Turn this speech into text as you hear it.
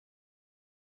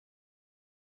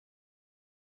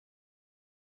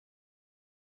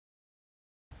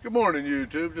Good morning,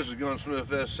 YouTube. This is Gunsmith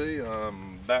SC.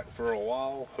 I'm back for a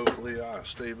while. Hopefully I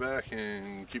stay back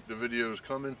and keep the videos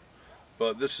coming.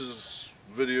 But this is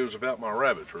videos about my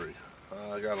rabbitry.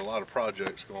 I got a lot of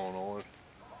projects going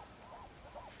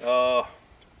on.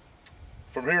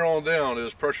 From here on down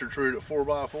is pressure treated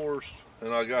 4x4s,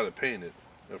 and I got it painted.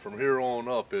 And from here on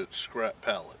up it's scrap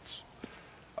pallets.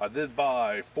 I did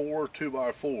buy 4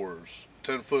 2x4s,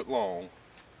 10 foot long.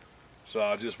 So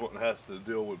I just wouldn't have to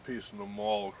deal with piecing them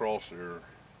all across there.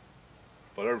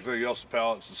 But everything else, the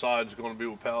pallets, the sides are going to be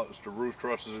with pallets, the roof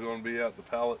trusses are going to be at the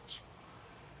pallets.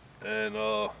 And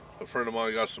a friend of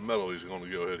mine got some metal he's going to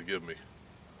go ahead and give me.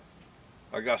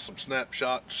 I got some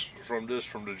snapshots from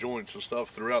the joints and stuff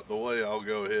throughout the way. I'll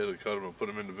go ahead and cut them and put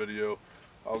them in the video.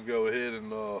 I'll go ahead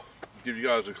and give you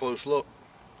guys a close look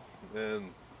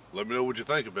and let me know what you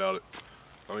think about it.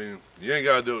 I mean, you ain't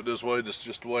got to do it this way, this is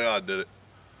just the way I did it.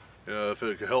 If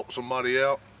it could help somebody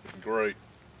out, great.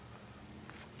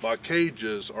 My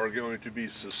cages are going to be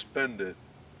suspended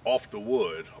off the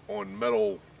wood on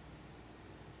metal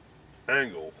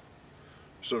angle,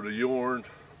 so the yarn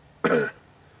and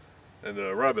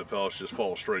the rabbit pellets just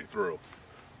fall straight through.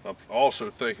 I'm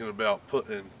also thinking about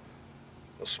putting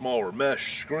a smaller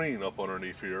mesh screen up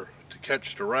underneath here to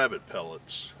catch the rabbit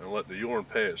pellets and let the yarn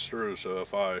pass through, so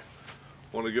if I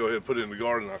want to go ahead and put it in the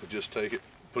garden, I could just take it,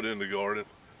 put it in the garden.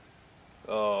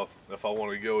 If I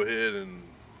want to go ahead and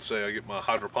say I get my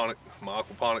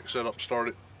aquaponic setup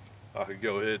started, I could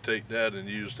go ahead and take that and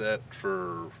use that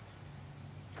for,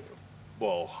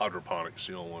 well, hydroponics.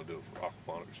 You don't want to do it for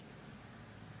aquaponics.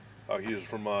 I can use it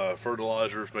for my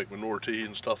fertilizers, make manure tea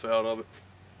and stuff out of it.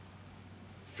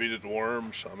 Feed it to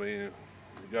worms. I mean,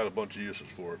 you got a bunch of uses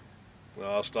for it.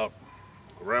 I'll stop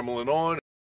rambling on.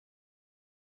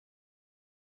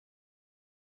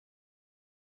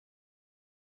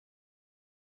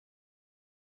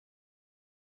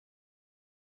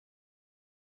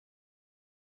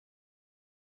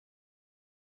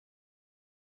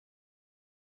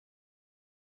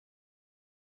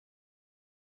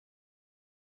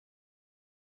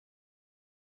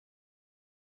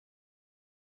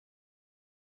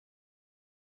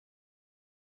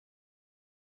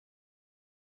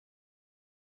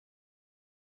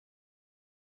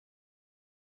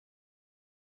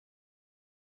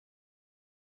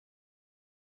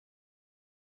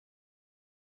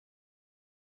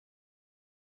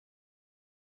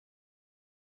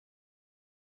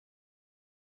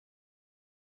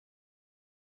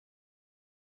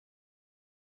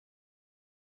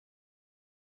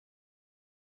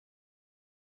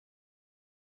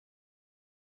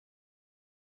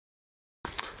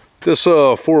 This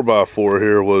 4x4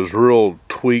 here was real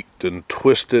tweaked and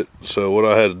twisted, so what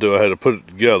I had to do, I had to put it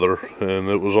together, and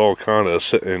it was all kind of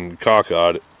sitting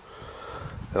cockeyed.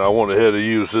 And I went ahead and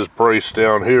used this brace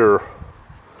down here,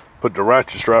 put the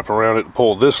ratchet strap around it to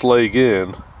pull this leg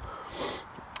in,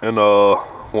 and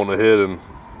went ahead and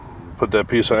put that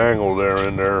piece of angle there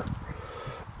in there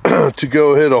to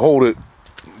go ahead and hold it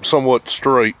somewhat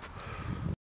straight.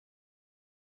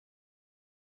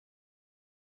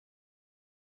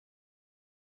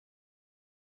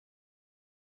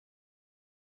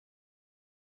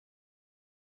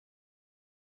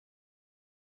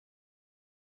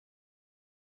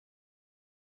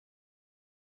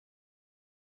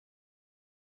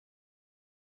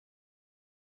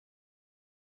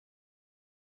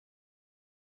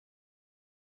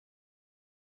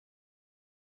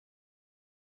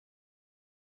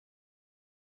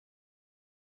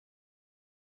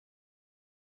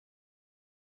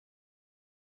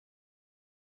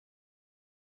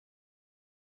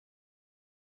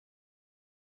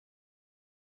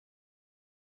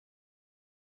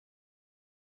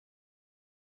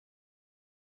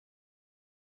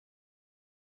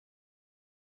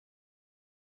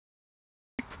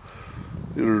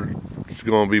 It's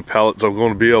going to be pallets. I'm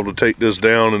going to be able to take this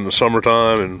down in the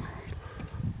summertime and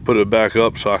put it back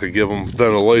up so I could give them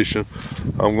ventilation.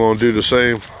 I'm going to do the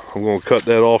same. I'm going to cut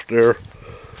that off there.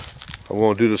 I'm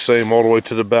going to do the same all the way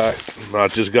to the back. I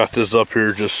just got this up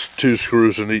here, just 2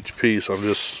 screws in each piece. I'm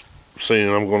just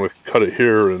saying I'm going to cut it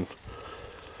here and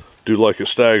do like a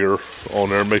stagger on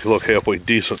there and make it look halfway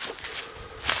decent.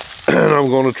 And I'm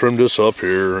going to trim this up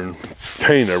here and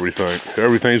paint everything.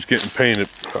 Everything's getting painted.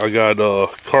 I got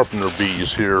carpenter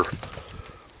bees here,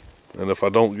 and if I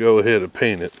don't go ahead and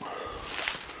paint it,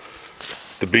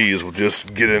 the bees will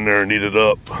just get in there and eat it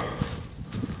up.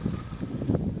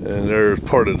 And there's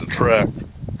part of the track.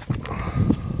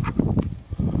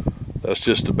 That's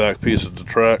just the back piece of the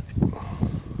track.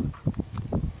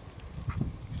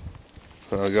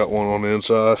 I got one on the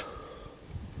inside.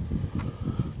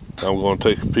 I'm going to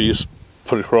take a piece,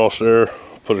 put it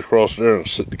across there, and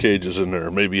sit the cages in there.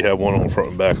 Maybe have one on front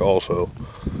and back also.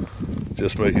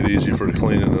 Just make it easy for the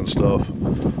cleaning and stuff.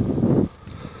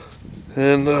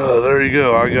 And there you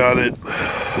go. I got it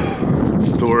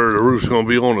to where the roof's gonna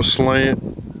be on a slant.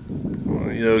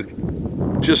 You know,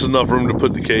 just enough room to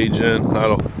put the cage in.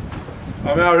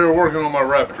 I'm out here working on my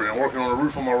rabbitry. I'm working on the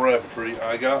roof on my rabbitry.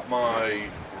 I got my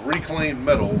reclaimed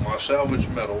metal, my salvaged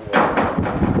metal.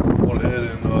 Went ahead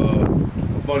and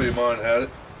a buddy of mine had it.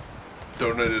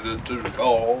 Donated it to the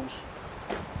cause.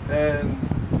 And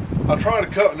I tried to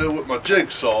cut it with my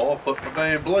jigsaw, but the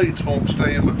damn blades won't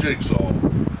stay in my jigsaw.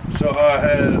 So I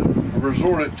had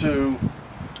resorted to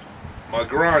my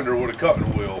grinder with a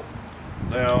cutting wheel.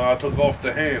 Now I took off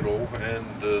the handle and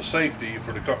the safety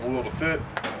for the cutting wheel to fit.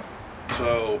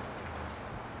 So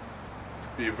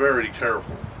be very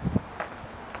careful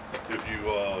if you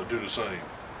do the same.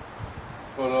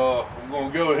 But I'm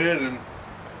going to go ahead and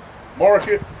mark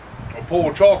it. I'll pull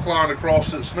a chalk line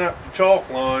across it, snap the chalk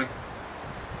line,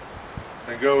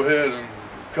 and go ahead and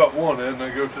cut one in,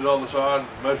 then go to the other side,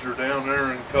 measure down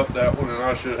there and cut that one, and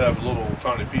I should have a little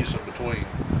tiny piece in between.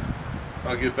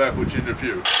 I'll get back with you in a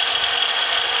few.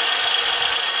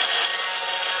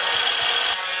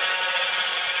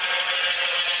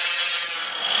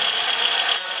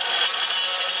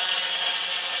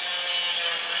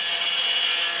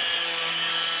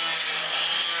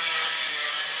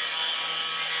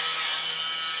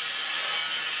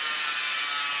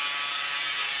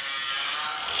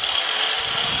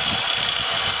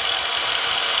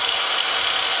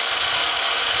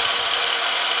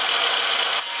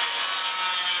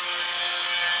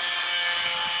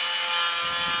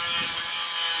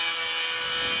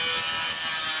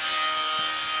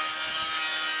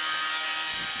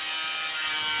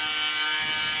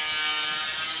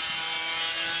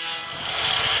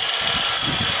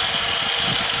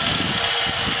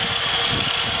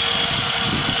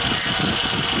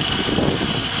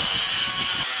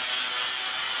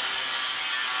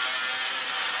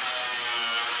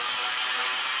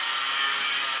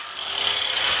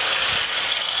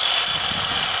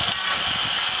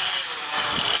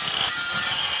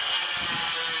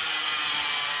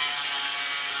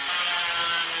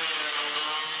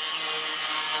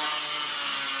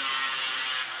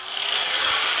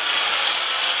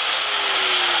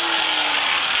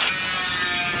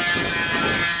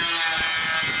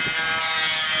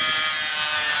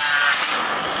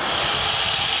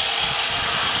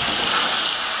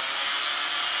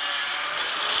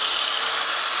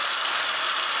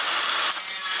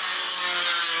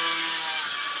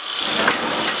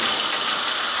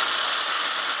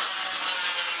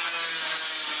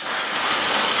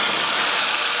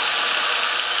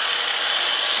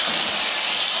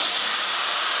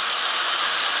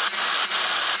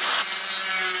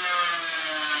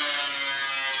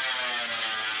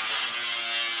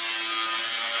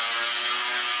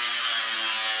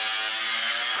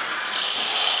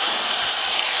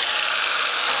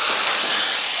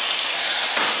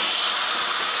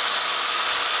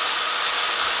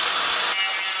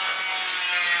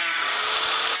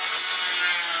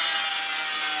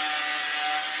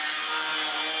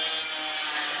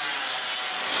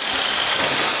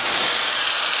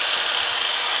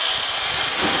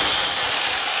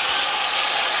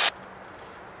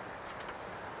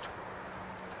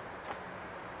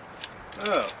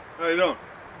 Oh, how you doing?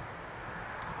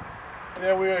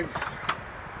 Yeah, we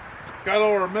got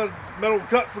all our metal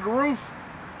cut for the roof,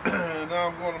 and now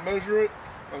I'm going to measure it.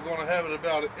 I'm going to have it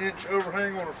about 1 inch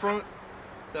overhang on the front.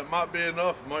 That might be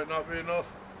enough, might not be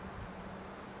enough.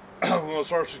 I'm going to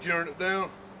start securing it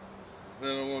down,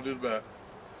 then I'm going to do the back.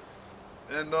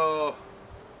 And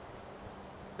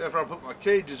after I put my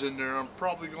cages in there, I'm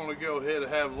probably going to go ahead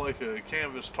and have like a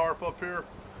canvas tarp up here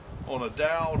on a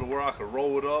dowel to where I can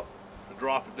roll it up and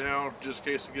drop it down just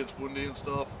in case it gets windy and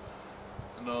stuff,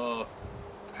 and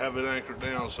have it anchored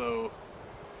down so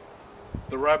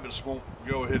the rabbits won't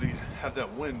go ahead and have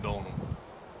that wind on them.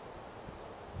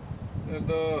 And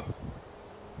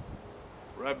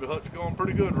rabbit hutch going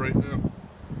pretty good right now.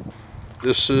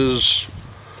 This is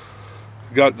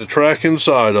got the track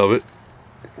inside of it.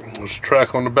 There's a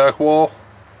track on the back wall.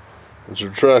 There's a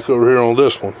track over here on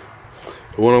this one.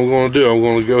 But what I'm going to do, I'm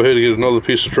going to go ahead and get another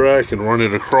piece of track and run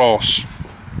it across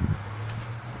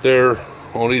there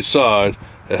on each side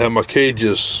and have my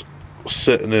cages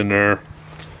sitting in there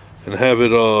and have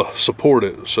it support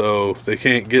it so they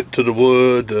can't get to the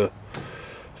wood to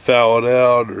foul it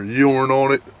out or urine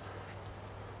on it.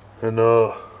 And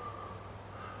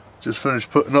just finished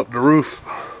putting up the roof.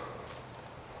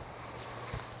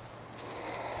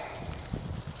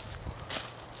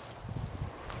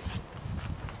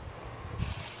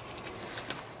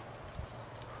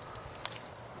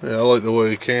 Yeah, I like the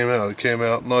way it came out. It came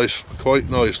out nice, quite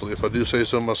nicely, if I do say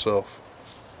so myself.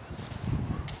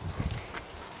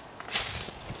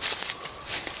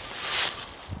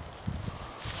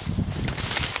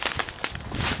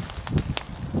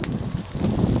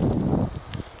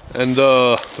 And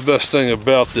the best thing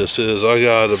about this is I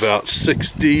got about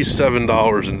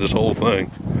 $67 in this whole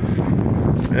thing.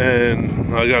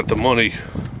 And I got the money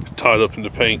tied up in the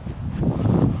paint.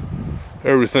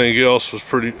 Everything else was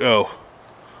pretty, oh,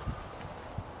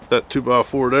 that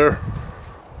 2x4 there,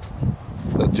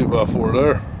 that 2x4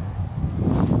 there,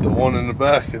 the one in the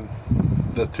back, and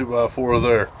that 2x4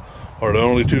 there are the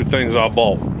only two things I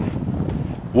bought,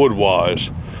 wood-wise.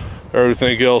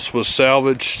 Everything else was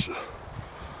salvaged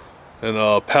and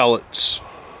pallets.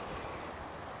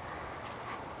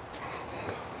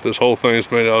 This whole thing is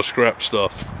made out of scrap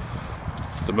stuff.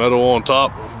 The metal on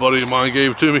top, a buddy of mine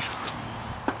gave it to me.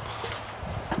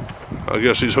 I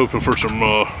guess he's hoping for some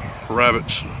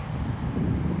rabbits.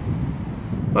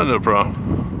 No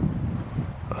problem.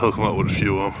 I'll hook them up with a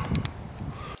few of them.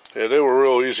 Yeah, they were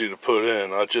real easy to put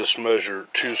in. I just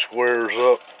measured 2 squares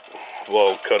up.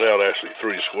 Well, cut out actually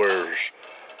 3 squares.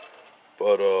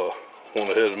 But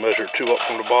went ahead and measured 2 up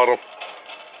from the bottom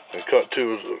and cut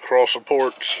 2 across the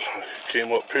ports.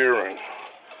 Came up here and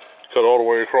cut all the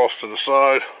way across to the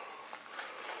side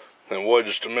and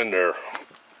wedged them in there.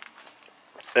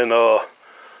 And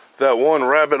that one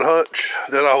rabbit hutch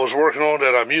that I was working on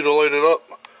that I mutilated up,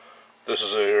 this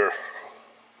is it here.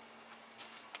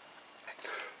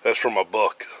 That's from my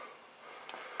buck.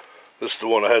 This is the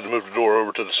one I had to move the door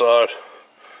over to the side.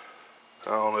 I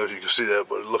don't know if you can see that,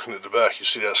 but looking at the back, you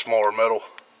see that smaller metal.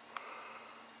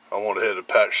 I went ahead and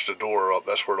patched the door up.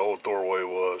 That's where the old doorway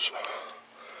was.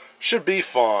 Should be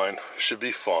fine. Should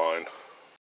be fine.